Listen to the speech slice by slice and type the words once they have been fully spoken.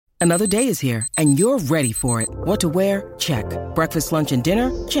Another day is here, and you're ready for it. What to wear? Check. Breakfast, lunch, and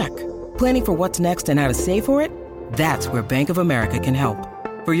dinner? Check. Planning for what's next and how to save for it? That's where Bank of America can help.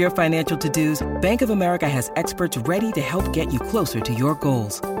 For your financial to-dos, Bank of America has experts ready to help get you closer to your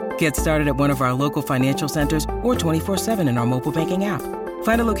goals. Get started at one of our local financial centers or 24/7 in our mobile banking app.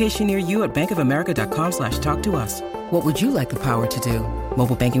 Find a location near you at bankofamerica.com/talktous. What would you like the power to do?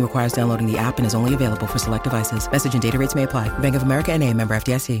 Mobile banking requires downloading the app and is only available for select devices. Message and data rates may apply. Bank of America N.A., member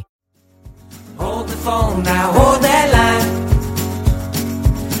FDIC. Hold the phone now, hold that line.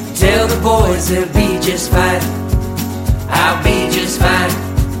 Tell the boys they'll be just fine. I'll be just fine.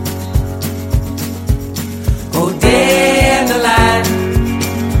 Oh, dandelion,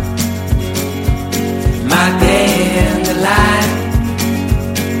 my dandelion.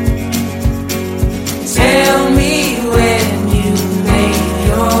 Tell me when you made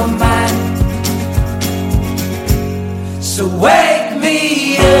your mind. So wake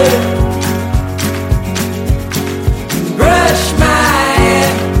me up. Brush my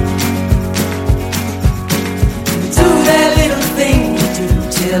hair. Do that little thing you do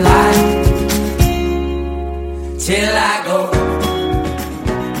till I go.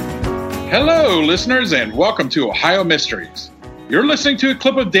 Hello, listeners, and welcome to Ohio Mysteries. You're listening to a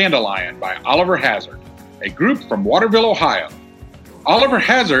clip of Dandelion by Oliver Hazard, a group from Waterville, Ohio. Oliver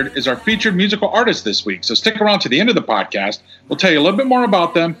Hazard is our featured musical artist this week, so stick around to the end of the podcast. We'll tell you a little bit more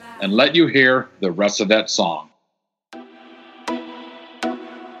about them and let you hear the rest of that song.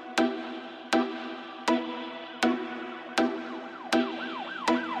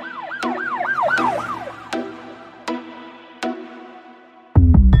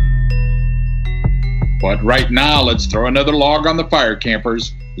 But right now, let's throw another log on the fire,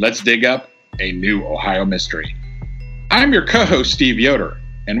 campers. Let's dig up a new Ohio mystery. I'm your co-host, Steve Yoder,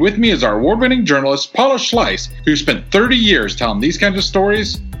 and with me is our award-winning journalist, Paula Schleiss, who spent 30 years telling these kinds of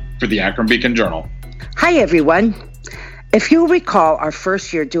stories for the Akron Beacon Journal. Hi, everyone. If you'll recall our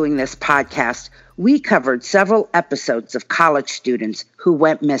first year doing this podcast, we covered several episodes of college students who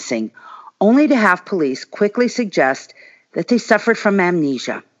went missing, only to have police quickly suggest that they suffered from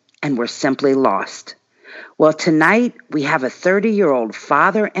amnesia and were simply lost. Well, tonight we have a 30-year-old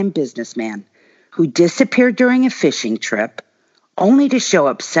father and businessman who disappeared during a fishing trip, only to show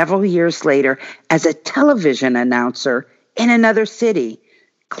up several years later as a television announcer in another city,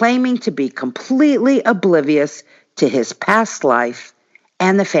 claiming to be completely oblivious to his past life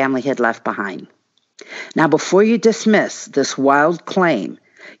and the family he had left behind. Now, before you dismiss this wild claim,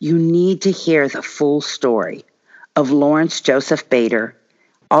 you need to hear the full story of Lawrence Joseph Bader,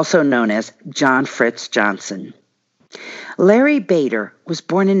 also known as John Fritz Johnson. Larry Bader was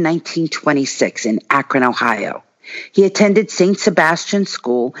born in 1926 in Akron, Ohio. He attended St. Sebastian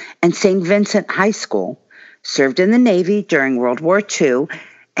School and St. Vincent High School, served in the Navy during World War II,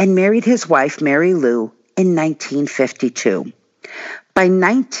 and married his wife, Mary Lou, in 1952. By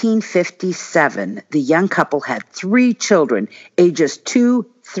 1957, the young couple had 3 children, ages 2,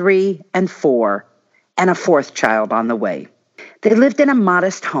 3, and 4, and a 4th child on the way. They lived in a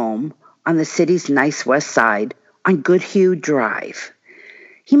modest home on the city's nice west side on Goodhue Drive.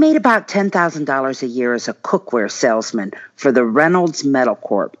 He made about $10,000 a year as a cookware salesman for the Reynolds Metal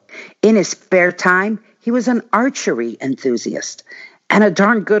Corp. In his spare time, he was an archery enthusiast, and a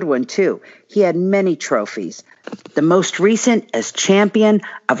darn good one, too. He had many trophies, the most recent as champion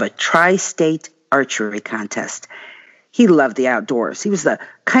of a tri-state archery contest. He loved the outdoors. He was the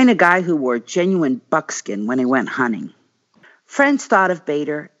kind of guy who wore genuine buckskin when he went hunting. Friends thought of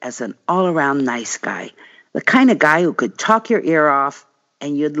Bader as an all-around nice guy, the kind of guy who could talk your ear off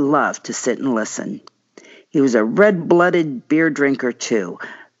and you'd love to sit and listen. He was a red-blooded beer drinker too,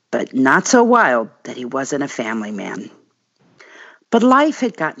 but not so wild that he wasn't a family man. But life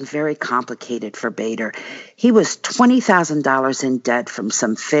had gotten very complicated for Bader. He was $20,000 in debt from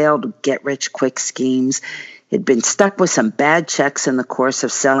some failed get-rich-quick schemes. He'd been stuck with some bad checks in the course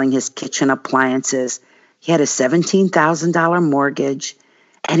of selling his kitchen appliances. He had a $17,000 mortgage,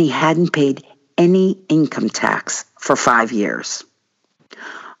 and he hadn't paid any income tax for 5 years.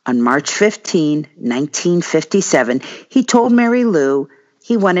 On March 15, 1957, he told Mary Lou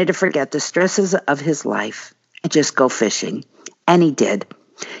he wanted to forget the stresses of his life and just go fishing. And he did.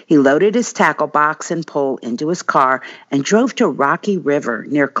 He loaded his tackle box and pole into his car and drove to Rocky River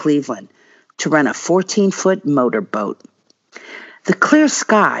near Cleveland to rent a 14-foot motorboat. The clear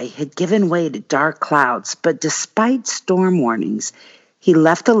sky had given way to dark clouds, but despite storm warnings, he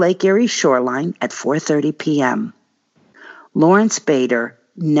left the Lake Erie shoreline at 4:30 p.m. Lawrence Bader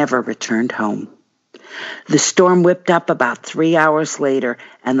never returned home. The storm whipped up about 3 hours later,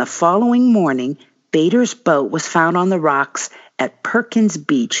 and the following morning, Bader's boat was found on the rocks at Perkins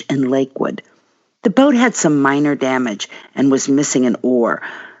Beach in Lakewood. The boat had some minor damage and was missing an oar.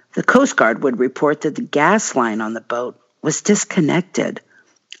 The Coast Guard would report that the gas line on the boat was disconnected.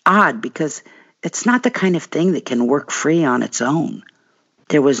 Odd, because it's not the kind of thing that can work free on its own.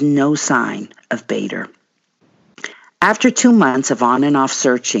 There was no sign of Bader. After 2 months of on and off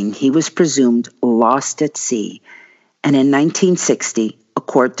searching, he was presumed lost at sea, and in 1960, a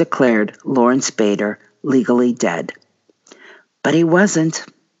court declared Lawrence Bader legally dead. But he wasn't,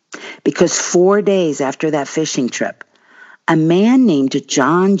 because 4 days after that fishing trip, a man named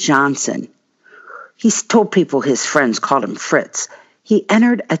John Johnson, he told people his friends called him Fritz, he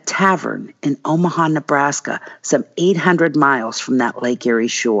entered a tavern in Omaha, Nebraska, some 800 miles from that Lake Erie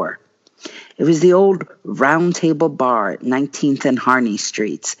shore. It was the old Round Table Bar at 19th and Harney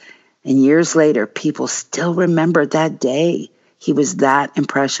Streets, and years later, people still remember that day. He was that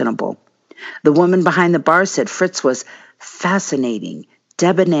impressionable. The woman behind the bar said Fritz was fascinating,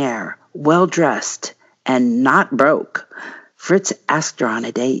 debonair, well-dressed, and not broke. Fritz asked her on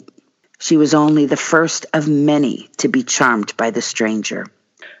a date. She was only the first of many to be charmed by the stranger.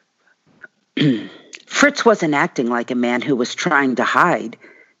 Fritz wasn't acting like a man who was trying to hide.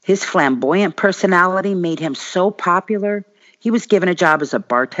 His flamboyant personality made him so popular, he was given a job as a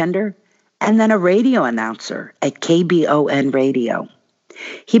bartender and then a radio announcer at KBON Radio.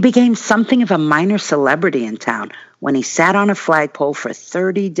 He became something of a minor celebrity in town when he sat on a flagpole for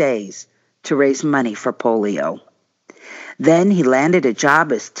 30 days to raise money for polio. Then he landed a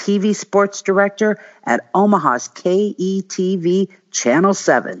job as TV sports director at Omaha's KETV Channel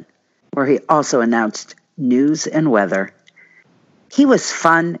 7, where he also announced news and weather. He was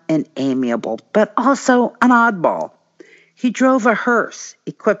fun and amiable, but also an oddball. He drove a hearse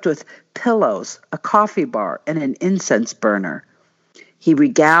equipped with pillows, a coffee bar, and an incense burner. He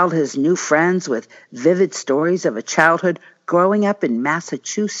regaled his new friends with vivid stories of a childhood growing up in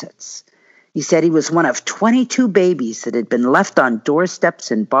Massachusetts. He said he was one of 22 babies that had been left on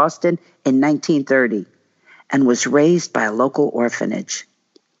doorsteps in Boston in 1930 and was raised by a local orphanage.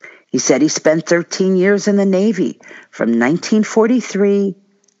 He said he spent 13 years in the Navy from 1943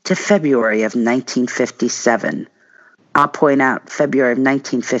 to February of 1957. I'll point out February of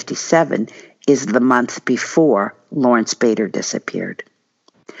 1957 is the month before Lawrence Bader disappeared.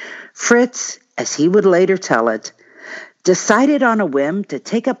 Fritz, as he would later tell it, decided on a whim to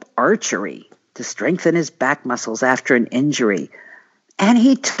take up archery to strengthen his back muscles after an injury. And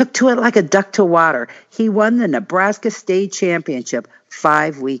he took to it like a duck to water. He won the Nebraska State Championship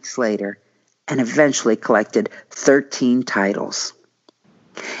 5 weeks later and eventually collected 13 titles.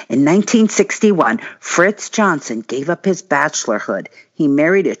 In 1961, Fritz Johnson gave up his bachelorhood. He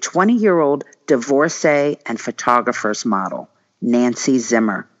married a 20-year-old divorcee and photographer's model, Nancy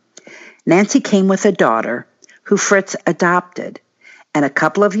Zimmer. Nancy came with a daughter who Fritz adopted, and a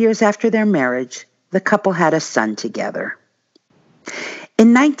couple of years after their marriage, the couple had a son together.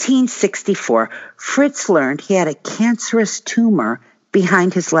 In 1964, Fritz learned he had a cancerous tumor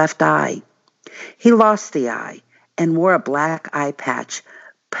behind his left eye. He lost the eye and wore a black eye patch,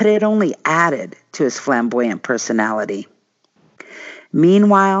 but it only added to his flamboyant personality.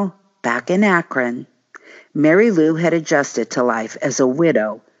 Meanwhile, back in Akron, Mary Lou had adjusted to life as a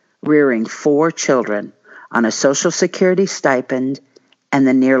widow, rearing 4 children on a Social Security stipend and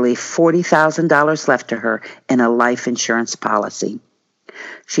the nearly $40,000 left to her in a life insurance policy.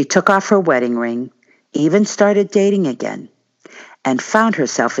 She took off her wedding ring, even started dating again, and found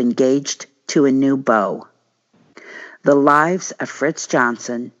herself engaged to a new beau. The lives of Fritz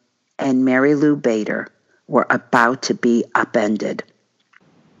Johnson and Mary Lou Bader were about to be upended.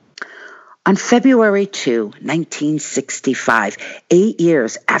 On February 2, 1965, 8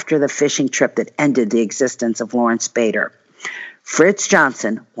 years after the fishing trip that ended the existence of Lawrence Bader, Fritz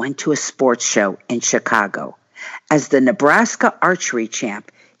Johnson went to a sports show in Chicago. As the Nebraska archery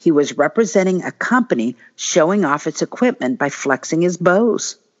champ, he was representing a company showing off its equipment by flexing his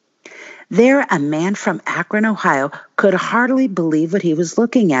bows. There, a man from Akron, Ohio, could hardly believe what he was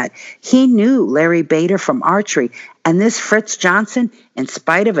looking at. He knew Larry Bader from archery, and this Fritz Johnson, in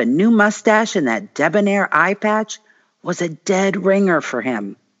spite of a new mustache and that debonair eye patch, was a dead ringer for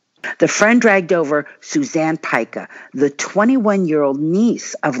him. The friend dragged over Suzanne Pica, the 21-year-old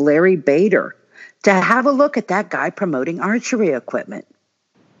niece of Larry Bader, to have a look at that guy promoting archery equipment.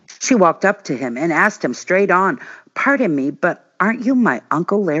 She walked up to him and asked him straight on, "Pardon me, but aren't you my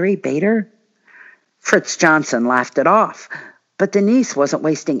Uncle Larry Bader?" Fritz Johnson laughed it off, but the niece wasn't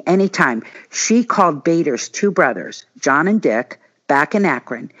wasting any time. She called Bader's 2 brothers, John and Dick, back in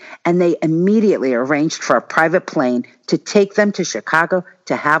Akron, and they immediately arranged for a private plane to take them to Chicago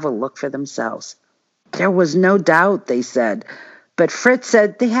to have a look for themselves. There was no doubt, they said, but Fritz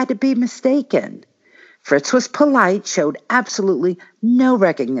said they had to be mistaken. Fritz was polite, showed absolutely no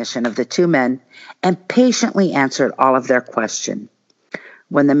recognition of the two men, and patiently answered all of their questions.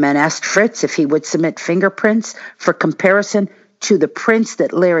 When the men asked Fritz if he would submit fingerprints for comparison to the prints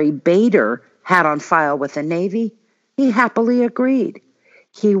that Larry Bader had on file with the Navy, he happily agreed.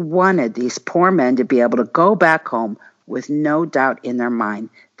 He wanted these poor men to be able to go back home with no doubt in their mind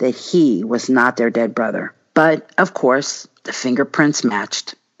that he was not their dead brother. But, of course, the fingerprints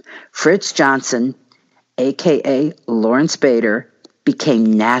matched. Fritz Johnson, a.k.a. Lawrence Bader,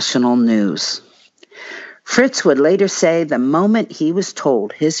 became national news. Fritz would later say the moment he was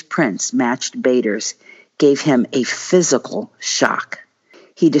told his prints matched Bader's gave him a physical shock.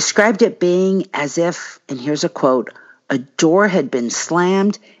 He described it being as if, and here's a quote, a door had been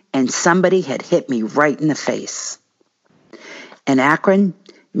slammed and somebody had hit me right in the face. In Akron,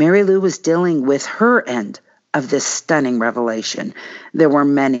 Mary Lou was dealing with her end of this stunning revelation. There were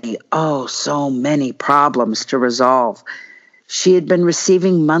many, so many problems to resolve. She had been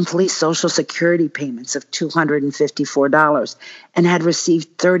receiving monthly Social Security payments of $254 and had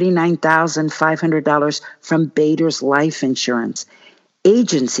received $39,500 from Bader's life insurance.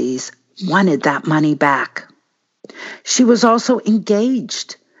 Agencies wanted that money back. She was also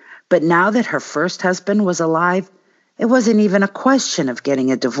engaged, but now that her first husband was alive, it wasn't even a question of getting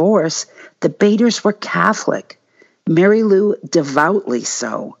a divorce. The Baders were Catholic, Mary Lou devoutly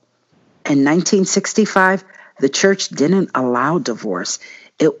so. In 1965, the church didn't allow divorce.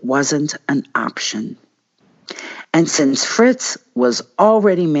 It wasn't an option. And since Fritz was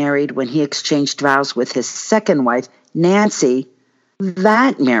already married when he exchanged vows with his second wife, Nancy,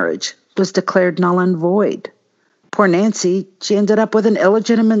 that marriage was declared null and void. Poor Nancy, she ended up with an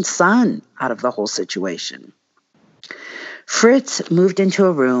illegitimate son out of the whole situation. Fritz moved into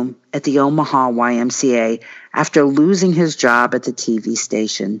a room at the Omaha YMCA after losing his job at the TV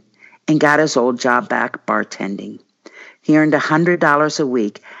station and got his old job back bartending. He earned $100 a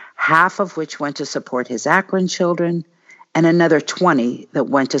week, half of which went to support his Akron children and another $20 that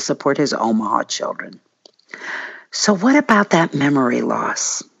went to support his Omaha children. So what about that memory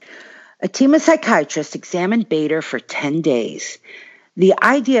loss? A team of psychiatrists examined Bader for 10 days. The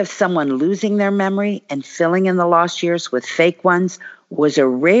idea of someone losing their memory and filling in the lost years with fake ones was a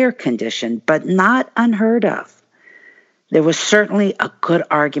rare condition, but not unheard of. There was certainly a good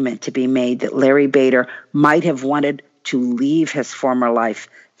argument to be made that Larry Bader might have wanted to leave his former life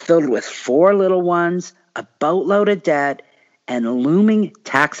filled with 4 little ones, a boatload of debt, and looming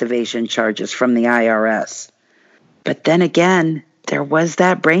tax evasion charges from the IRS. But then again, there was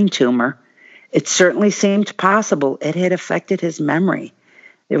that brain tumor. It certainly seemed possible it had affected his memory.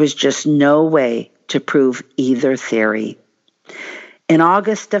 There was just no way to prove either theory. In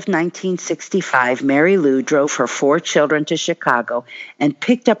August of 1965, Mary Lou drove her 4 children to Chicago and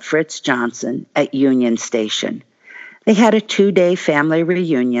picked up Fritz Johnson at Union Station. They had a 2-day family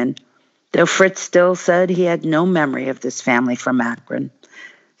reunion, though Fritz still said he had no memory of this family from Akron.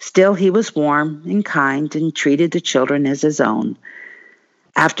 Still, he was warm and kind and treated the children as his own.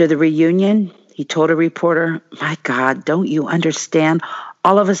 After the reunion, he told a reporter, "My God, don't you understand?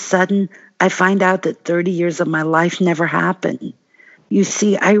 All of a sudden, I find out that 30 years of my life never happened. You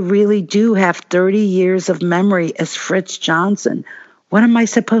see, I really do have 30 years of memory as Fritz Johnson. What am I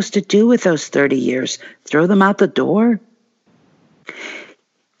supposed to do with those 30 years? Throw them out the door?"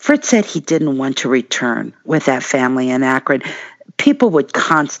 Fritz said he didn't want to return with that family in Akron. People would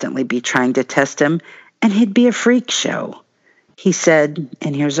constantly be trying to test him, and he'd be a freak show. He said,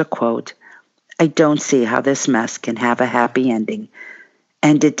 and here's a quote, "I don't see how this mess can have a happy ending."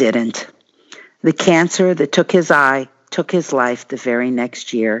 And it didn't. The cancer that took his eye took his life the very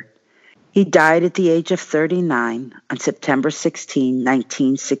next year. He died at the age of 39 on September 16,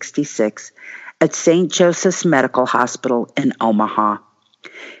 1966, at St. Joseph's Medical Hospital in Omaha.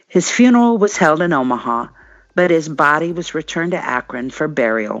 His funeral was held in Omaha, but his body was returned to Akron for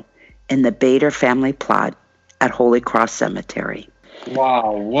burial in the Bader family plot at Holy Cross Cemetery.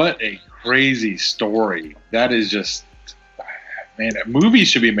 Wow, what a crazy story. That is just, man, a movie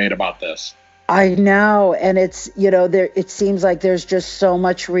should be made about this. I know, and it's, it seems like there's just so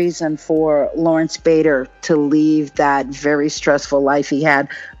much reason for Lawrence Bader to leave that very stressful life he had,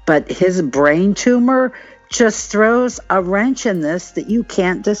 but his brain tumor just throws a wrench in this that you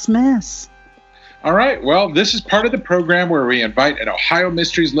can't dismiss. All right, well, this is part of the program where we invite an Ohio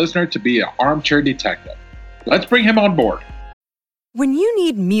Mysteries listener to be an armchair detective. Let's bring him on board. When you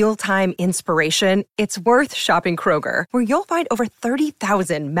need mealtime inspiration, it's worth shopping Kroger, where you'll find over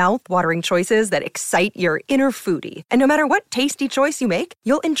 30,000 mouth-watering choices that excite your inner foodie. And no matter what tasty choice you make,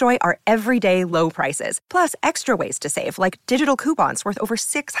 you'll enjoy our everyday low prices, plus extra ways to save, like digital coupons worth over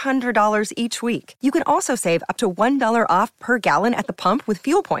 $600 each week. You can also save up to $1 off per gallon at the pump with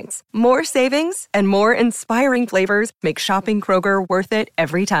fuel points. More savings and more inspiring flavors make shopping Kroger worth it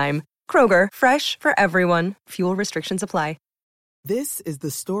every time. Kroger, fresh for everyone. Fuel restrictions apply. This is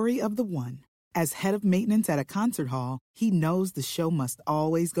the story of the one. As head of maintenance at a concert hall, he knows the show must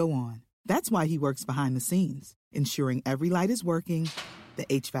always go on. That's why he works behind the scenes, ensuring every light is working, the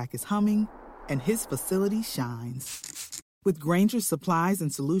HVAC is humming, and his facility shines. With Grainger's supplies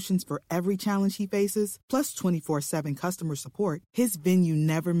and solutions for every challenge he faces, plus 24/7 customer support, his venue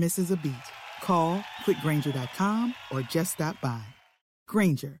never misses a beat. Call quickgrainger.com or just stop by.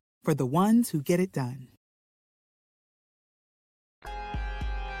 Grainger, for the ones who get it done.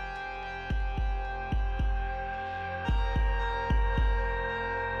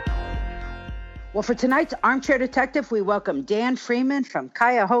 Well, for tonight's Armchair Detective, we welcome Dan Freeman from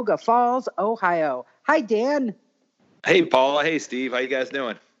Cuyahoga Falls, Ohio. Hi, Dan. Hey, Paula. Hey, Steve. How you guys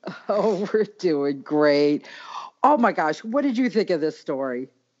doing? Oh, we're doing great. Oh, my gosh. What did you think of this story?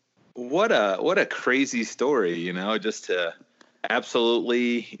 What a crazy story, just to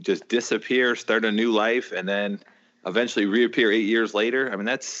absolutely just disappear, start a new life, and then eventually reappear 8 years later. I mean,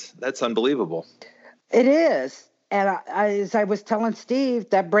 that's unbelievable. It is. And as I was telling Steve,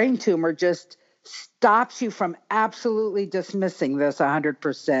 that brain tumor just stops you from absolutely dismissing this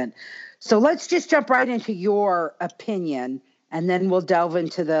 100%. So let's just jump right into your opinion, and then we'll delve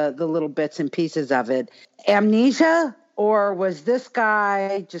into the little bits and pieces of it. Amnesia, or was this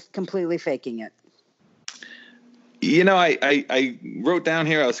guy just completely faking it? I wrote down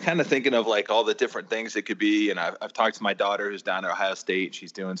here, I was kind of thinking of like all the different things it could be. And I've talked to my daughter who's down at Ohio State.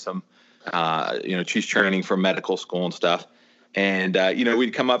 She's doing some, she's training for medical school and stuff. And,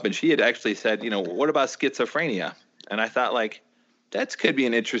 we'd come up and she had actually said, what about schizophrenia? And I thought that could be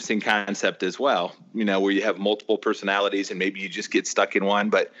an interesting concept as well, where you have multiple personalities and maybe you just get stuck in one.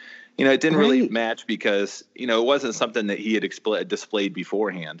 But, it didn't really match because, it wasn't something that he had displayed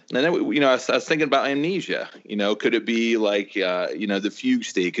beforehand. And then, I was thinking about amnesia. Could it be like, the fugue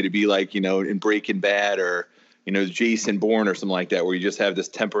state? Could it be like, in Breaking Bad or, Jason Bourne or something like that, where you just have this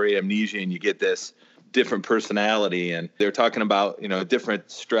temporary amnesia and you get this different personality? And they're talking about, different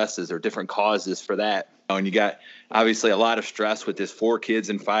stresses or different causes for that. And you got obviously a lot of stress with his 4 kids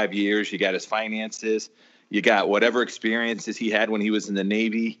in 5 years. You got his finances. You got whatever experiences he had when he was in the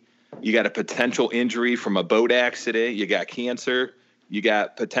Navy. You got a potential injury from a boat accident. You got cancer. You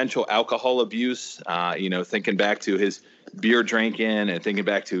got potential alcohol abuse, thinking back to his beer drinking and thinking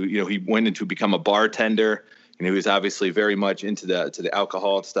back to, he went into become a bartender. He was obviously very much into the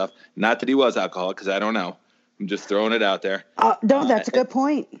alcohol and stuff. Not that he was alcoholic, because I don't know. I'm just throwing it out there. No, that's a good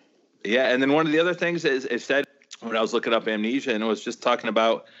point. Yeah, and then one of the other things is it said when I was looking up amnesia, and it was just talking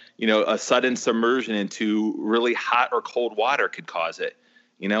about, a sudden submersion into really hot or cold water could cause it.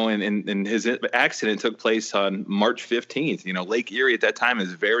 And his accident took place on March 15th. Lake Erie at that time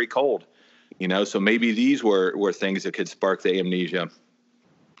is very cold. So maybe these were things that could spark the amnesia.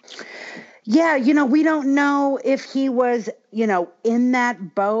 Yeah, we don't know if he was, in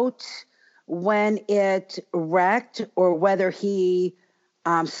that boat when it wrecked or whether he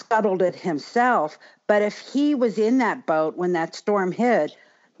scuttled it himself. But if he was in that boat when that storm hit,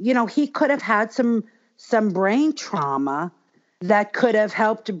 he could have had some brain trauma that could have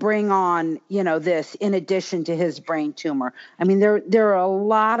helped to bring on, this in addition to his brain tumor. I mean, there are a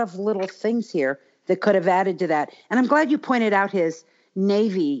lot of little things here that could have added to that. And I'm glad you pointed out his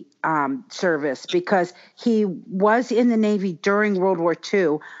Navy service, because he was in the Navy during World War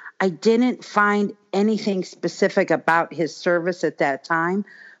II. I didn't find anything specific about his service at that time,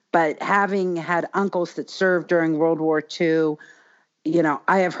 but having had uncles that served during World War II,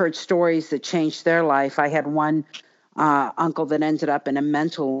 I have heard stories that changed their life. I had one uncle that ended up in a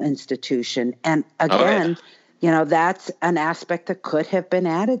mental institution. And again, that's an aspect that could have been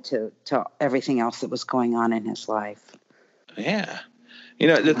added to everything else that was going on in his life. Yeah.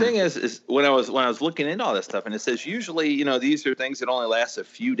 The thing is when I was looking into all this stuff, and it says usually, these are things that only last a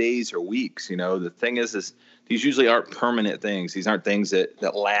few days or weeks. The thing is these usually aren't permanent things. These aren't things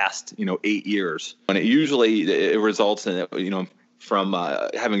that last, 8 years. And it results in, from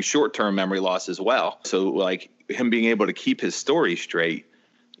having short-term memory loss as well. So like him being able to keep his story straight,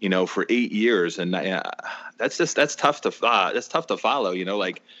 for 8 years. And that's tough to follow,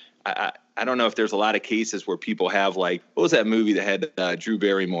 I don't know if there's a lot of cases where people have what was that movie that had Drew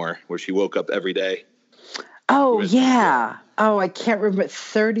Barrymore where she woke up every day? Oh, yeah. Oh, I can't remember.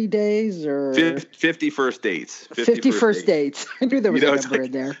 30 days or 50 first dates. 50 first dates. I knew there was a number like,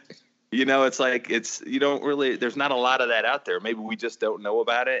 in there. It's like you don't really. There's not a lot of that out there. Maybe we just don't know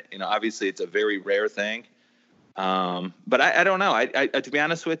about it. Obviously it's a very rare thing. But I don't know. I to be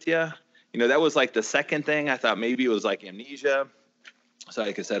honest with you, that was like the second thing. I thought maybe it was like amnesia. So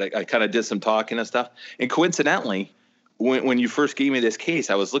like I said, I kind of did some talking and stuff. And coincidentally, when you first gave me this case,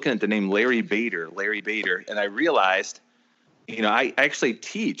 I was looking at the name Larry Bader, and I realized, I actually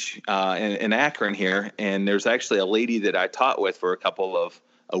teach in Akron here, and there's actually a lady that I taught with for a couple of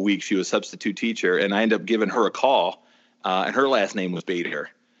a week. She was a substitute teacher, and I ended up giving her a call, and her last name was Bader.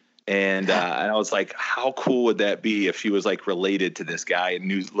 And I was like, how cool would that be if she was like related to this guy and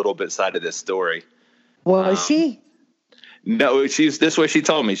knew a little bit side of this story? Was she? No, this way she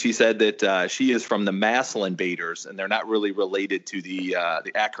told me. She said that she is from the Massillon Baders, and they're not really related to the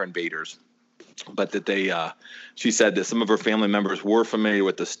Akron Baders, but that she said that some of her family members were familiar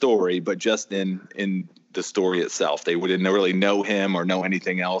with the story, but just in the story itself, they wouldn't really know him or know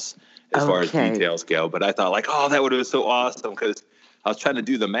anything else as far as details go. But I thought like, oh, that would have been so awesome, because I was trying to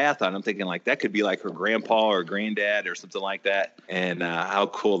do the math on it. I'm thinking like that could be like her grandpa or granddad or something like that, and how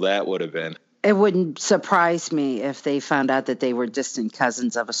cool that would have been. It wouldn't surprise me if they found out that they were distant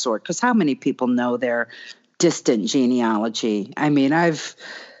cousins of a sort, because how many people know their distant genealogy? I mean, I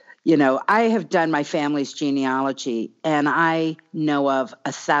have done my family's genealogy, and I know of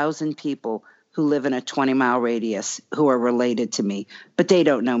 1,000 people who live in a 20-mile radius who are related to me, but they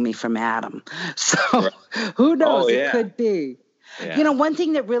don't know me from Adam. So who knows? It could be. Yeah. One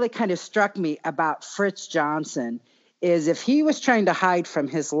thing that really kind of struck me about Fritz Johnson is if he was trying to hide from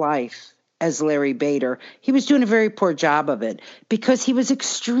his life as Larry Bader, he was doing a very poor job of it, because he was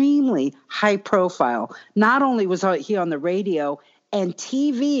extremely high profile. Not only was he on the radio and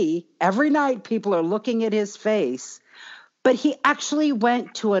TV, every night people are looking at his face, but he actually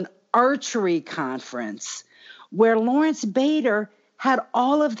went to an archery conference where Lawrence Bader had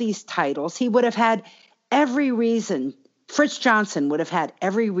all of these titles. He would have had every reason, Fritz Johnson would have had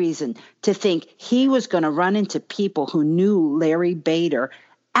every reason to think he was going to run into people who knew Larry Bader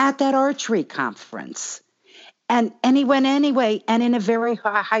at that archery conference. And he went anyway, and in a very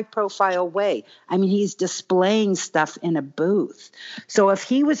high profile way. I mean, he's displaying stuff in a booth. So if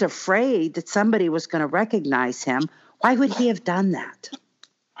he was afraid that somebody was going to recognize him, why would he have done that?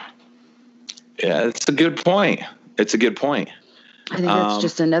 Yeah, it's a good point. I think that's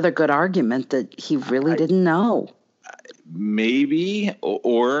just another good argument that he really didn't know. Maybe,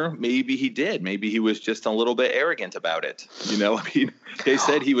 or maybe he did. Maybe he was just a little bit arrogant about it. I mean, they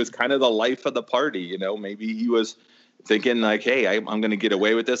said he was kind of the life of the party. Maybe he was thinking like, hey, I'm going to get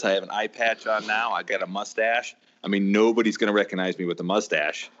away with this. I have an eye patch on now. I got a mustache. I mean, nobody's going to recognize me with a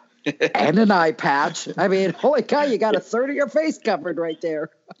mustache. And an eye patch. I mean, holy cow, you got a third of your face covered right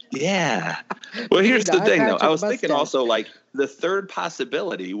there. Yeah. Well, here's the thing, though. I was thinking also, like, the third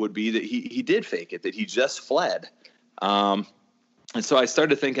possibility would be that he did fake it, that he just fled. And so I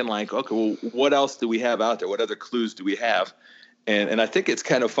started thinking like, okay, well, what else do we have out there? What other clues do we have? And I think it's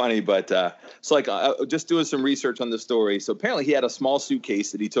kind of funny, but so like just doing some research on the story. So apparently he had a small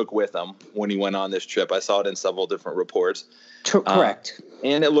suitcase that he took with him when he went on this trip. I saw it in several different reports. Correct.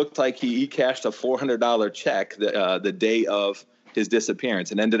 And it looked like he cashed a $400 check the day of his disappearance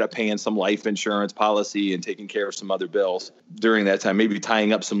and ended up paying some life insurance policy and taking care of some other bills during that time, maybe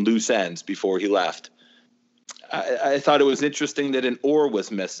tying up some loose ends before he left. I thought it was interesting that an oar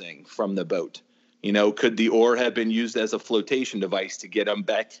was missing from the boat. Could the oar have been used as a flotation device to get him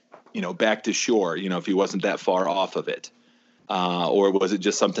back to shore, if he wasn't that far off of it? Or was it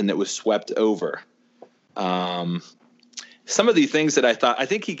just something that was swept over? Some of the things that I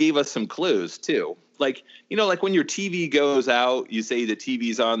think he gave us some clues too. Like, like when your TV goes out, you say the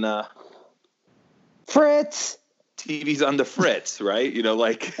TV's on the Fritz. TV's on the Fritz, right?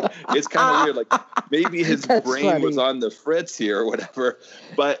 Like it's kind of weird. Like maybe his brain was on the Fritz here or whatever.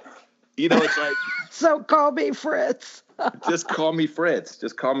 But it's like, so call me Fritz. Just call me Fritz.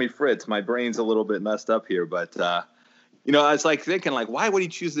 Just call me Fritz. My brain's a little bit messed up here, but I was like thinking like, why would he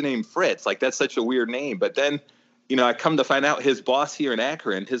choose the name Fritz? Like that's such a weird name. But then, I come to find out his boss here in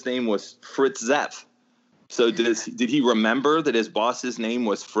Akron, his name was Fritz Zeff. So did he remember that his boss's name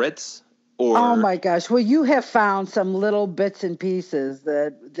was Fritz? Oh my gosh. Well, you have found some little bits and pieces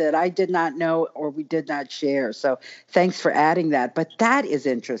that I did not know or we did not share. So thanks for adding that. But that is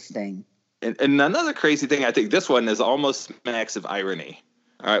interesting. And another crazy thing, I think this one is almost smacks of irony.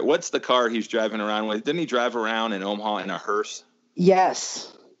 All right. What's the car he's driving around with? Didn't he drive around in Omaha in a hearse?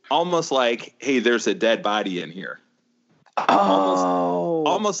 Yes. Almost like, hey, there's a dead body in here. Oh.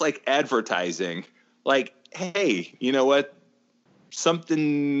 Almost like advertising. Like, hey, you know what?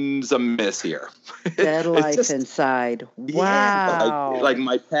 Something's amiss here. Dead life inside. Wow. Yeah, like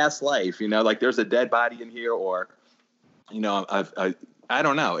my past life, like there's a dead body in here, or, I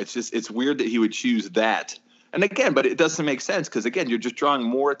don't know. It's weird that he would choose that. And again, but it doesn't make sense because again, you're just drawing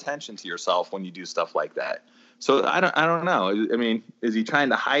more attention to yourself when you do stuff like that. So I don't know. I mean, is he trying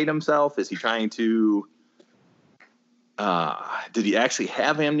to hide himself? Is he trying to, did he actually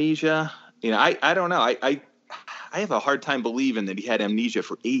have amnesia? I don't know. I have a hard time believing that he had amnesia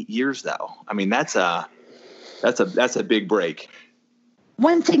for 8 years though. I mean, that's a big break.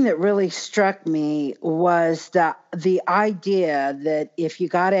 One thing that really struck me was the idea that if you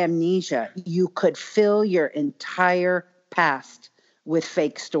got amnesia, you could fill your entire past with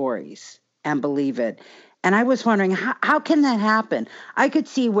fake stories and believe it. And I was wondering, how can that happen? I could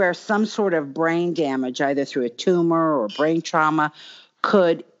see where some sort of brain damage, either through a tumor or brain trauma,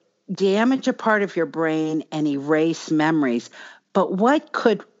 could damage a part of your brain and erase memories. But what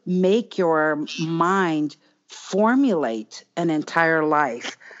could make your mind formulate an entire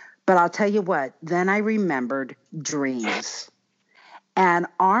life? But I'll tell you what, then I remembered dreams. And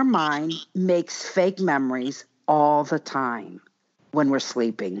our mind makes fake memories all the time when we're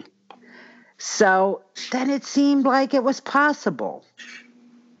sleeping. So then it seemed like it was possible.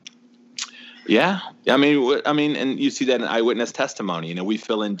 Yeah. I mean, and you see that in eyewitness testimony, we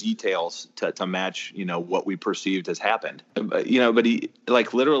fill in details to match, what we perceived has happened. But he,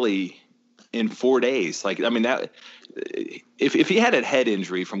 like, literally in 4 days, that if he had a head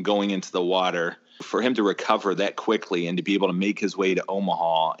injury from going into the water, for him to recover that quickly and to be able to make his way to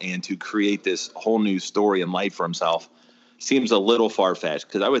Omaha and to create this whole new story in life for himself seems a little far-fetched,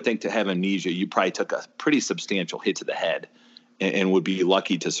 because I would think to have amnesia, you probably took a pretty substantial hit to the head and would be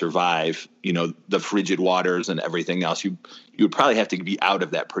lucky to survive, the frigid waters and everything else. You would probably have to be out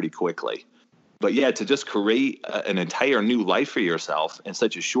of that pretty quickly. But yeah, to just create an entire new life for yourself in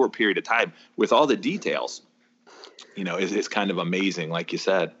such a short period of time with all the details, is kind of amazing, like you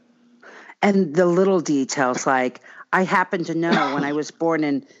said. And the little details, like I happen to know when I was born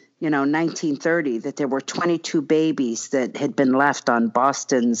in 1930, that there were 22 babies that had been left on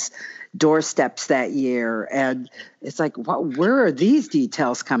Boston's doorsteps that year. And it's like, where are these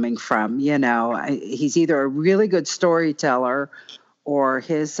details coming from? He's either a really good storyteller or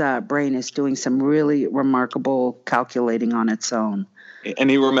his brain is doing some really remarkable calculating on its own.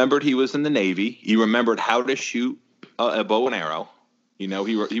 And he remembered he was in the Navy. He remembered how to shoot a bow and arrow. He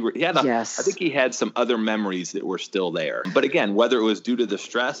had yes. I think he had some other memories that were still there. But again, whether it was due to the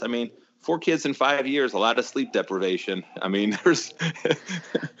stress, 4 kids in 5 years, a lot of sleep deprivation. There's,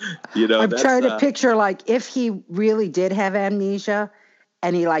 I'm trying to picture, like, if he really did have amnesia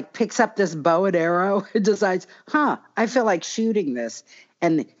and he picks up this bow and arrow and decides, I feel like shooting this.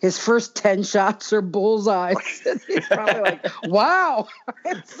 And his first 10 shots are bullseyes. And he's probably like, wow,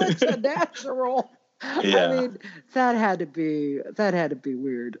 it's such a natural. Yeah. That had to be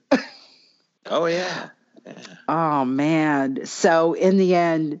weird. Oh, yeah. Oh, man. So in the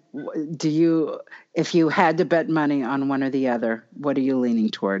end, if you had to bet money on one or the other, what are you leaning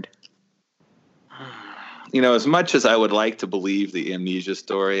toward? As much as I would like to believe the amnesia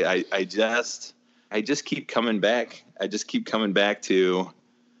story, I just keep coming back. I just keep coming back to,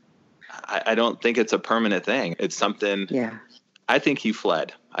 I don't think it's a permanent thing. It's something. Yeah. I think he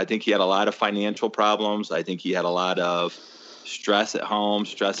fled. I think he had a lot of financial problems. I think he had a lot of stress at home,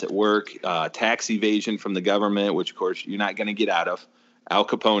 stress at work, tax evasion from the government, which, of course, you're not going to get out of. Al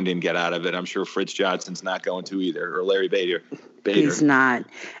Capone didn't get out of it. I'm sure Fritz Johnson's not going to either, or Larry Bader. He's not.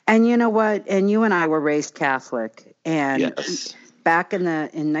 And you know what? And you and I were raised Catholic. And yes. Back in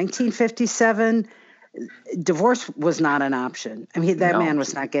 1957, divorce was not an option. That man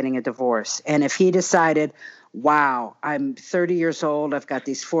was not getting a divorce. And if he decided, wow, I'm 30 years old, I've got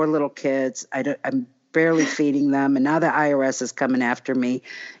these 4 little kids, I'm barely feeding them, and now the IRS is coming after me,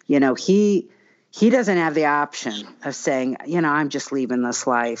 he doesn't have the option of saying, I'm just leaving this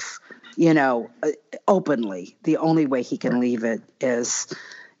life, openly. The only way he can leave it is,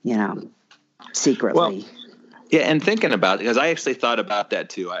 secretly. Well, yeah, and thinking about it, because I actually thought about that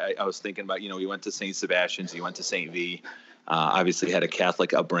too. I was thinking about, he went to St. Sebastian's, he went to St. V. Obviously had a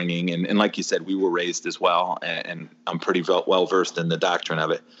Catholic upbringing. And like you said, we were raised as well. And I'm pretty well versed in the doctrine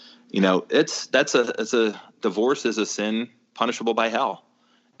of it. It's a divorce is a sin punishable by hell.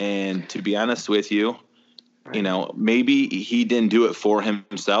 And to be honest with you, maybe he didn't do it for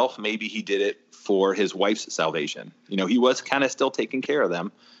himself. Maybe he did it for his wife's salvation. He was kind of still taking care of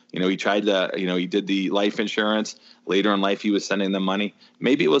them. He tried he did the life insurance. Later in life, he was sending them money.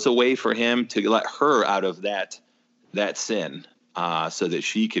 Maybe it was a way for him to let her out of that sin so that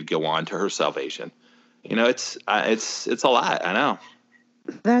she could go on to her salvation. it's a lot. I know.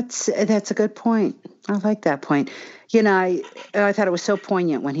 That's a good point. I like that point. I thought it was so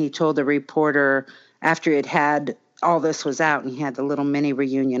poignant when he told the reporter after it had all this was out and he had the little mini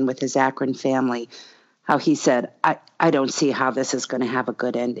reunion with his Akron family, how he said, I don't see how this is going to have a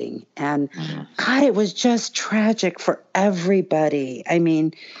good ending. And God, it was just tragic for everybody. I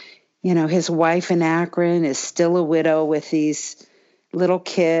mean, his wife in Akron is still a widow with these little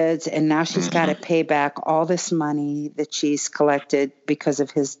kids, and now she's got to pay back all this money that she's collected because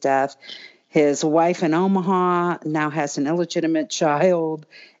of his death. His wife in Omaha now has an illegitimate child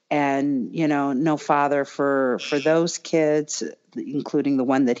and, no father for those kids, including the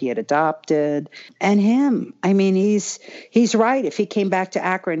one that he had adopted. And him, I mean, he's right. If he came back to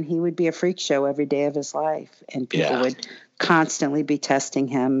Akron, he would be a freak show every day of his life. And people would constantly be testing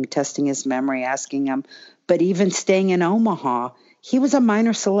him, testing his memory, asking him. But even staying in Omaha, he was a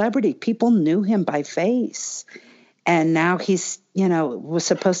minor celebrity. People knew him by face. And now he's, was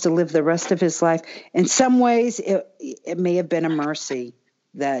supposed to live the rest of his life. In some ways, it may have been a mercy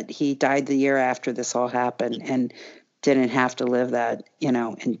that he died the year after this all happened and didn't have to live that,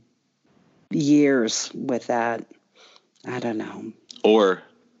 in years with that. I don't know. Or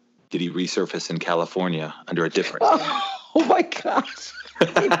did he resurface in California under a different name? Oh my gosh.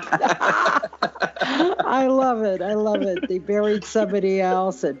 I love it. They buried somebody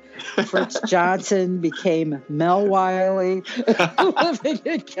else, and Fritz Johnson became Mel Wiley, living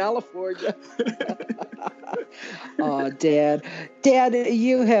in California. Oh, Dad,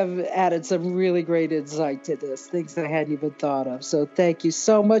 you have added some really great insight to this, things that I hadn't even thought of. So thank you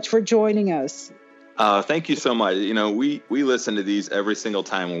so much for joining us. Thank you so much. We listen to these every single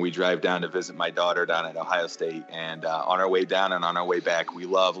time when we drive down to visit my daughter down at Ohio State, and on our way down and on our way back, we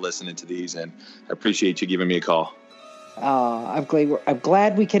love listening to these, and I appreciate you giving me a call. I'm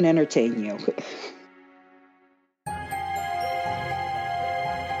glad we can entertain you.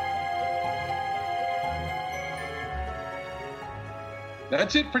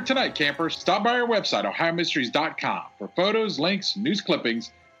 That's it for tonight, campers. Stop by our website, OhioMysteries.com, for photos, links, news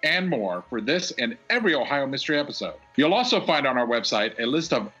clippings, and more for this and every Ohio Mystery episode. You'll also find on our website a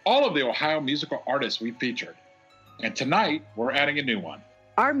list of all of the Ohio musical artists we've featured. And tonight, we're adding a new one.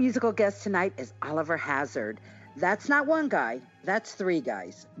 Our musical guest tonight is Oliver Hazard. That's not one guy, that's three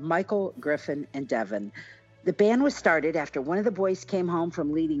guys, Michael, Griffin, and Devin. The band was started after one of the boys came home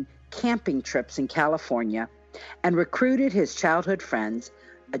from leading camping trips in California and recruited his childhood friends,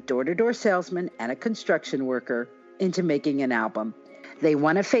 a door-to-door salesman and a construction worker, into making an album. They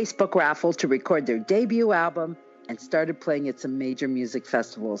won a Facebook raffle to record their debut album and started playing at some major music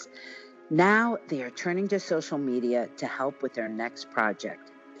festivals. Now they are turning to social media to help with their next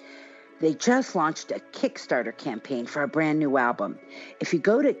project. They just launched a Kickstarter campaign for a brand new album. If you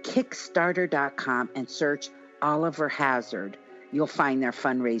go to Kickstarter.com and search Oliver Hazard, you'll find their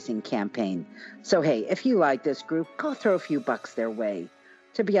fundraising campaign. So hey, if you like this group, go throw a few bucks their way.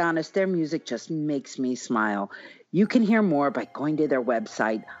 To be honest, their music just makes me smile. You can hear more by going to their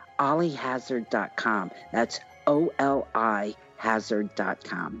website, olihazard.com. That's OLI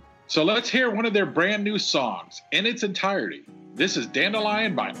hazard.com. So let's hear one of their brand new songs in its entirety. This is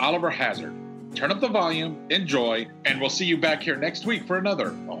Dandelion by Oliver Hazard. Turn up the volume, enjoy, and we'll see you back here next week for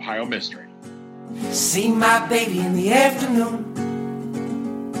another Ohio Mystery. See my baby in the afternoon.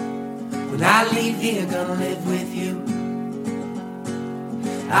 When I leave here, gonna live with you.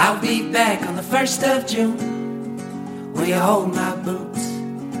 I'll be back on the 1st of June. Will you hold my boots?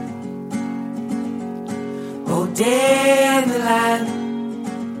 Oh, dandelion,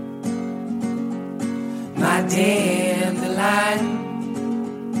 my dandelion,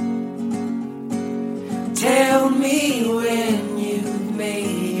 tell me when you've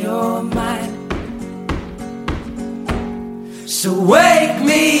made your mind. So wake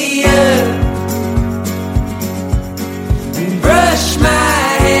me up and brush my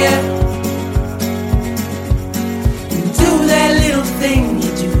hair. Thing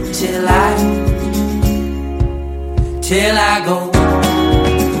you do till I go.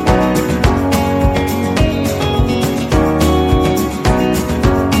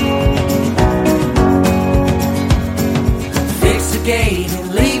 Fix the gate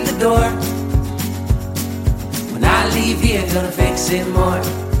and leave the door. When I leave here, gonna fix it more.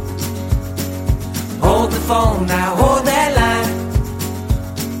 Hold the phone, now hold that line.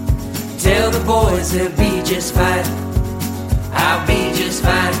 Tell the boys they'll be just fine. I'll be just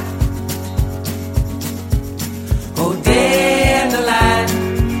fine. Oh, dandelion,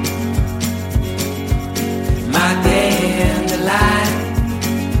 my dandelion,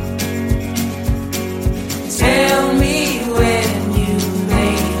 tell me when you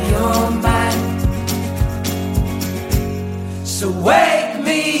made your mind.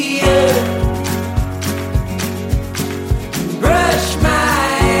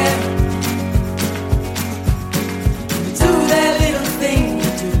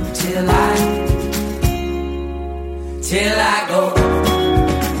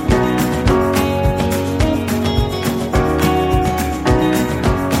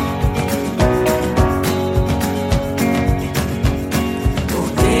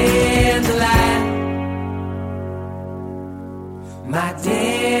 my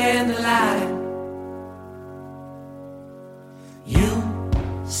dandelion. You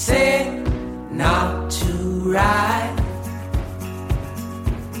said not to ride.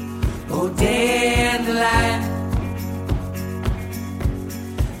 Oh, dandelion,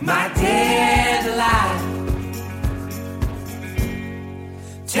 my dandelion.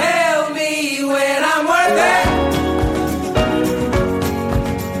 Tell me when I'm worth it.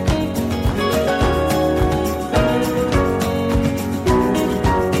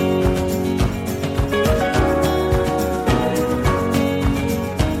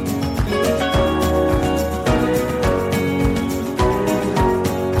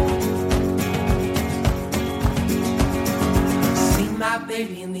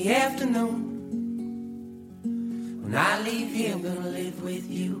 Baby, in the afternoon, when I leave here, I'm gonna live with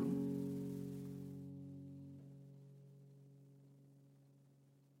you.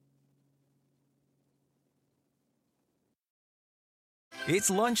 It's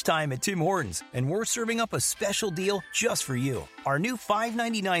lunchtime at Tim Hortons, and we're serving up a special deal just for you. Our new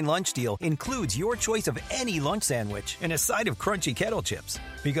 $5.99 lunch deal includes your choice of any lunch sandwich and a side of crunchy kettle chips.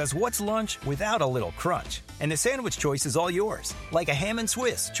 Because what's lunch without a little crunch? And the sandwich choice is all yours, like a ham and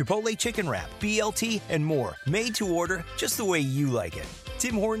Swiss, Chipotle chicken wrap, BLT, and more, made to order just the way you like it.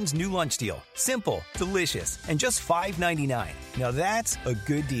 Tim Hortons' new lunch deal. Simple, delicious, and just $5.99. Now that's a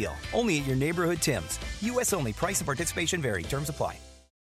good deal. Only at your neighborhood Tim's. U.S. only. Price and participation vary. Terms apply.